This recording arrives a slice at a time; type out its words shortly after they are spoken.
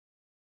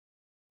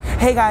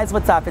Hey guys,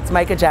 what's up? It's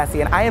Micah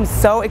Jesse, and I am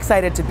so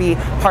excited to be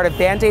part of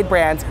Band-Aid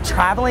Brand's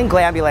Traveling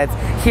Glambulance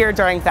here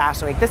during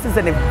Fashion Week. This is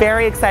a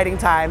very exciting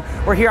time.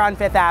 We're here on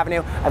 5th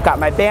Avenue. I've got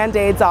my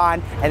Band-Aids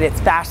on, and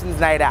it's Fashion's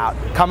Night Out.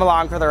 Come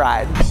along for the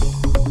ride.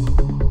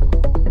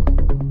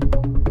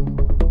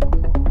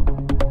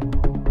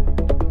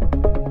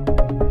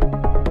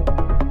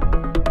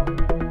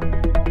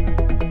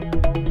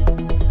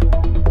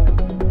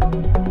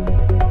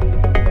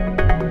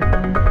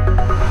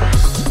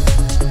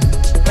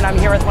 I'm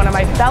here with one of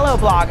my fellow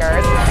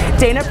bloggers,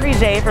 Dana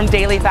Prije from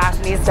Daily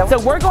Fashionistas. So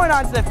we're going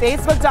on to the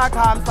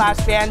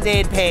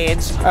facebook.com/bandaid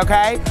page,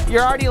 okay?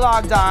 You're already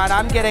logged on,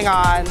 I'm getting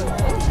on,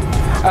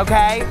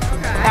 okay?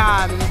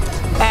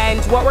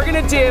 And what we're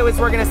gonna do is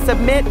we're gonna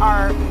submit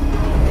our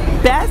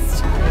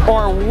best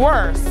or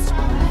worst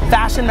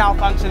fashion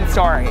malfunction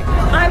story.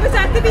 I was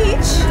at the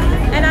beach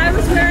and I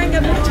was wearing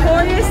a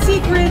Victoria's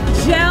Secret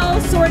gel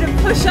sort of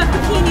push-up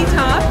bikini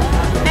top,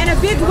 and a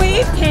big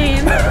wave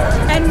came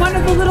and one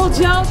of the little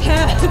gel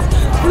pads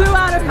flew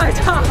out of my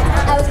top.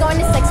 I was going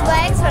to Six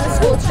Flags on a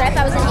school trip.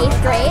 I was in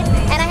 8th grade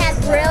and I had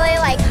really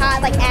hot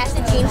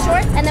acid jean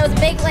shorts, and there was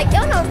big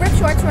ripped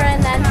shorts were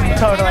in then.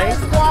 Totally. And I was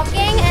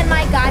walking and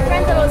my guy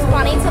friend thought it was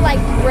funny to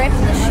rip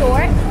the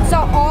short.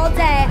 So all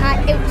day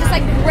it just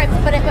ripped,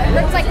 but it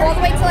ripped all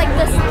the way to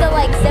the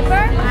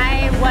zipper.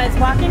 I was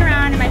walking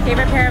around in my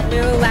favorite pair of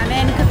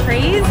Lululemon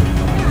capris,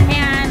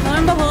 and lo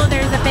and behold,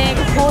 there's a big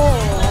hole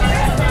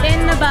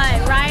in the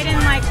butt, right in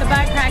the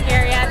butt crack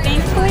area.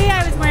 Thankfully,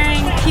 I was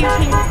wearing cute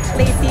pink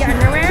lacy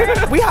underwear.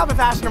 We have a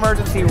fashion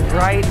emergency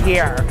right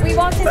here. We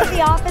walked into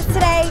the office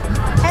today,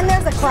 and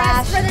there's a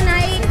clash. For the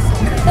night.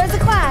 There's a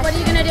clash. What are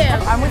you gonna do?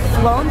 I'm with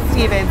Sloane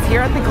Stevens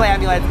here at the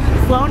Glambulance.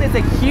 Sloane is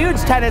a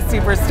huge tennis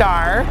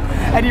superstar,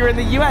 and you're in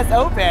the US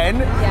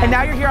Open, and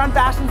now you're here on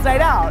Fashion's Night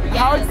Out. Yes.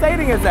 How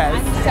exciting is this?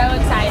 I'm so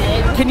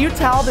excited. Can you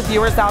tell the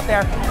viewers out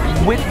there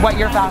what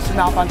your fashion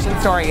malfunction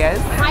story is?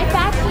 My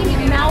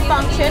fashion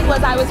malfunction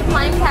was I was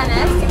playing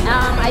tennis.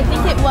 I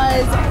think it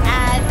was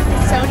at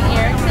Sony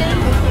Ericsson.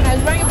 I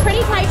was wearing a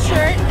pretty tight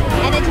shirt,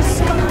 and it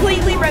just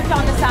completely ripped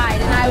on the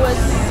side, and I was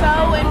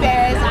so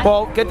embarrassed.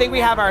 Well, good thing we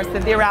have our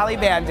Cynthia Rowley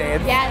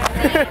Band-Aids. Yes,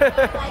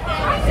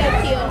 so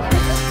cute.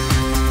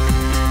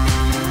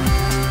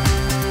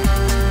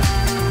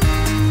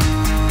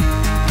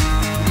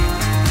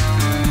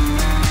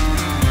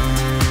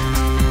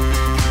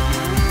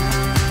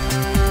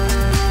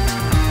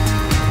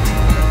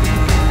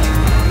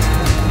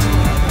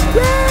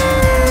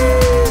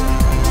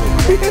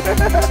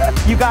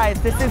 You guys,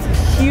 this is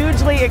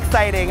hugely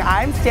exciting.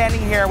 I'm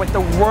standing here with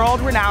the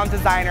world-renowned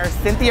designer,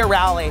 Cynthia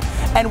Rowley,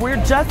 and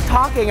we're just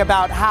talking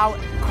about how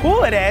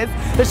cool it is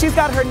that she's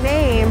got her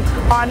name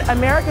on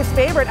America's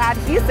favorite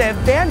adhesive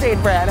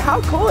Band-Aid brand.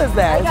 How cool is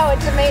this? I know,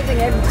 it's amazing.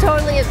 It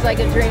totally is like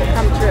a dream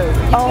come true.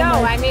 Oh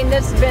I mean,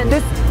 this has been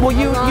well,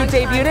 you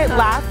debuted it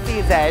last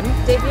season.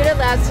 Debuted it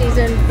last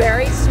season,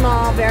 very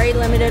small, very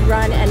limited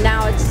run, and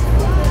now it's,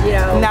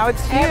 now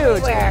it's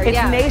huge. Everywhere.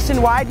 It's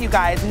nationwide, you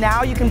guys.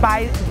 Now you can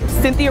buy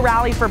Cynthia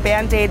Rowley for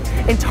Band-Aid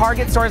in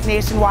Target stores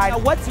nationwide. Now,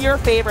 what's your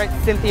favorite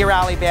Cynthia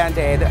Rowley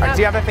Band-Aid? Do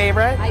you have a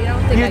favorite? I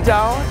don't think You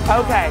don't?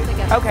 Okay.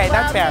 Okay,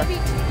 that's fair. Maybe,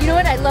 you know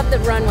what? I love the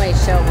runway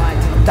show one.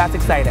 That's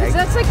exciting.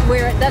 That's that's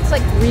real, a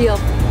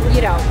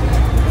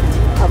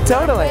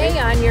Totally. runway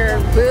on your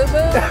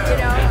boo-boo,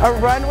 A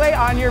runway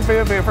on your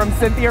boo-boo from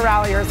Cynthia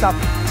Rowley herself.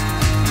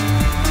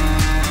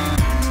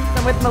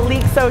 I'm with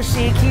Malik So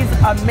Chic. He's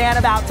a man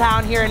about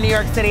town here in New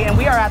York City, and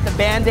we are at the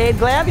Band-Aid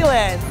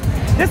Glambulance.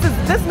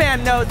 This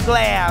man knows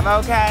glam,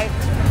 okay?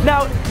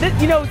 Now,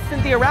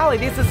 Cynthia Rowley,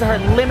 this is her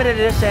limited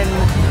edition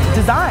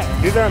design.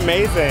 These are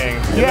amazing.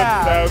 They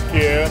look so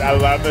cute. I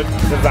love the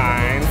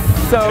designs.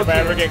 So if I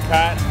ever get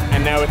cut, I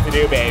know what to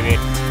do, baby.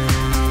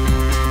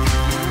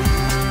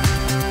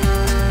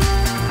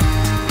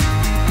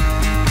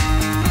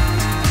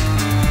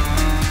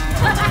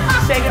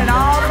 Shaking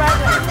all the way.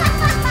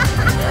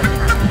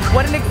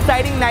 What an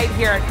exciting night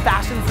here at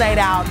Fashion's Night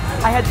Out.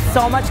 I had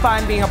so much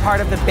fun being a part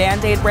of the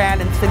Band-Aid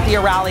brand and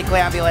Cynthia Rowley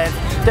Glambulance.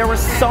 There were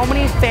so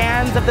many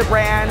fans of the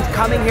brand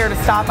coming here to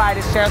stop by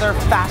to share their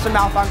fashion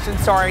malfunction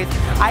stories.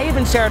 I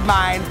even shared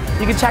mine.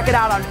 You can check it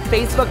out on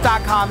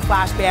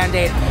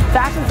facebook.com/bandaid.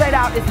 Fashion's Night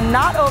Out is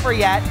not over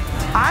yet.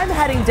 I'm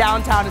heading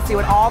downtown to see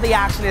what all the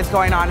action is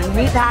going on in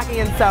Meatpacking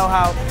in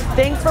Soho.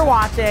 Thanks for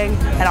watching,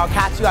 and I'll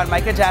catch you on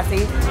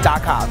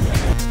micahjesse.com.